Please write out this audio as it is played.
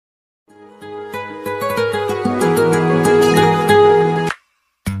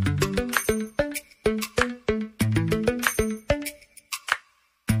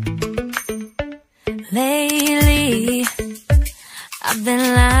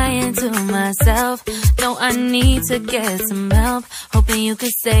lying to myself. No, I need to get some help. Hoping you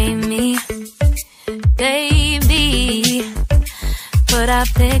could save me, baby. Put our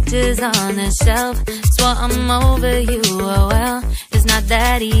pictures on the shelf. Swore I'm over you, oh well, it's not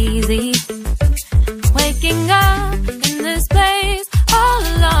that easy. Waking up in this place all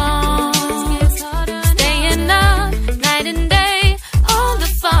alone, staying up night and day on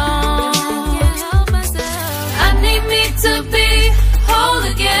the phone. I need me to be whole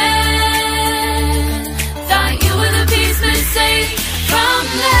again. Thought you were the piece missing from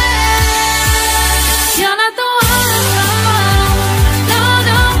left. You're not the one.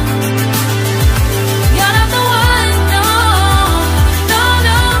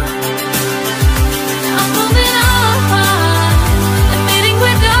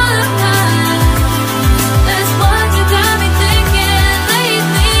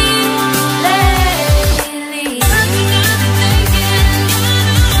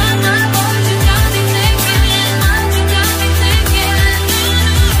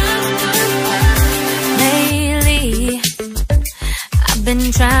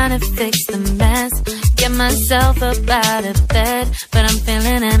 Been trying to fix the mess, get myself up out of bed, but I'm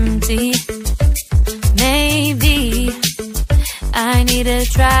feeling empty. Maybe I need to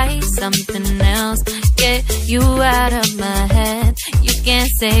try something else. Get you out of my head, you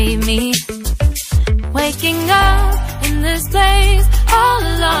can't save me. Waking up in this place all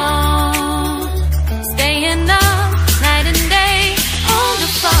alone, staying up night and day on the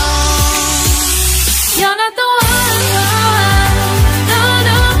phone. You're not the one.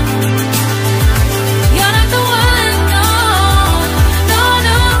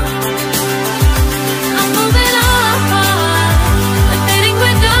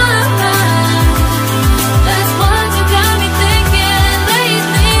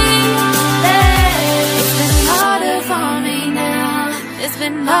 It's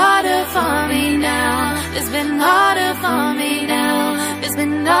been harder for me now. It's been harder for me now. It's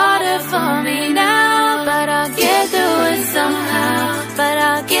been harder for me now. But I'll get through it somehow. But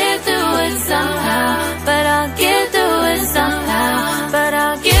I'll get through it somehow. But I'll get through it somehow. But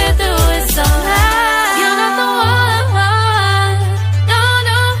I'll get through it somehow. You're not the one. No,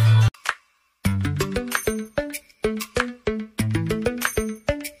 no.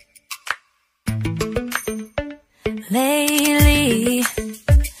 Lately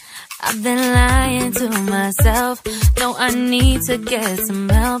I've been lying to myself. No, I need to get some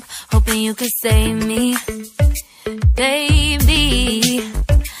help. Hoping you could save me, baby.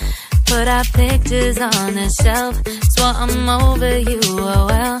 Put our pictures on the shelf. Swore I'm over you, oh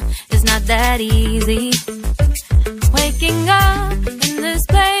well, it's not that easy. Waking up in this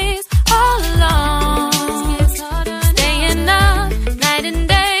place all alone, staying up night and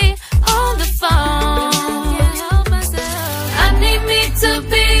day on the phone. I need me to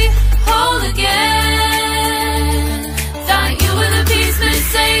be whole again. Thought you were the piece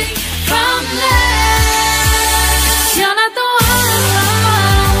missing from left. You're not the one.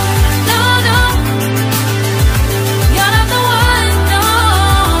 No, no. You're not the one. No,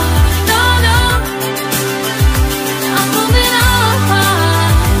 no, no. I'm moving on.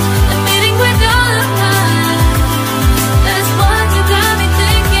 Admitting we're done. That's what you got me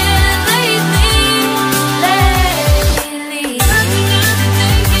thinking lately.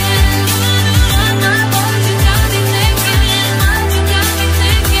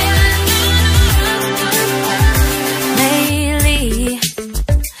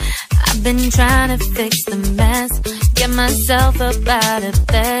 Been trying to fix the mess, get myself up out of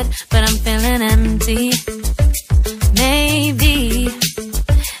bed, but I'm feeling empty. Maybe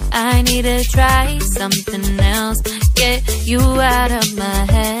I need to try something else. Get you out of my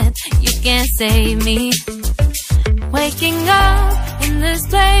head, you can't save me. Waking up in this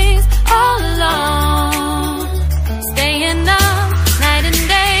place all alone, staying up night and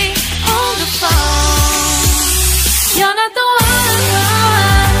day on the phone. You're not the one.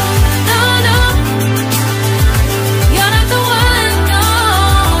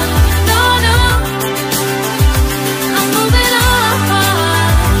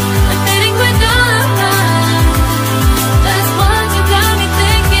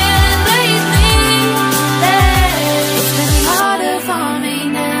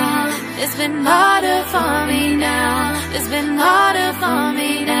 It's been harder for me now. It's been harder for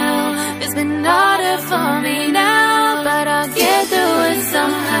me now. It's been harder for me now. But I'll get through it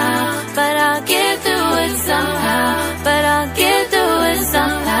somehow. But I'll get through it somehow. But I'll get through it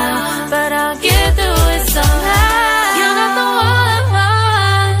somehow. But I'll get through it somehow. You're not the one.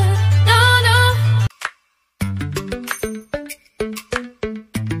 No, no.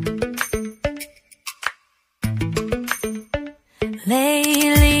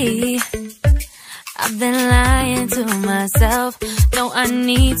 Lately myself. No, I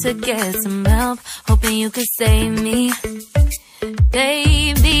need to get some help. Hoping you could save me,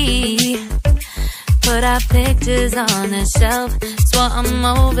 baby. Put our pictures on the shelf. Swore I'm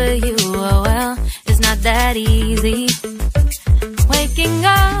over you, oh well, it's not that easy. Waking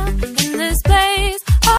up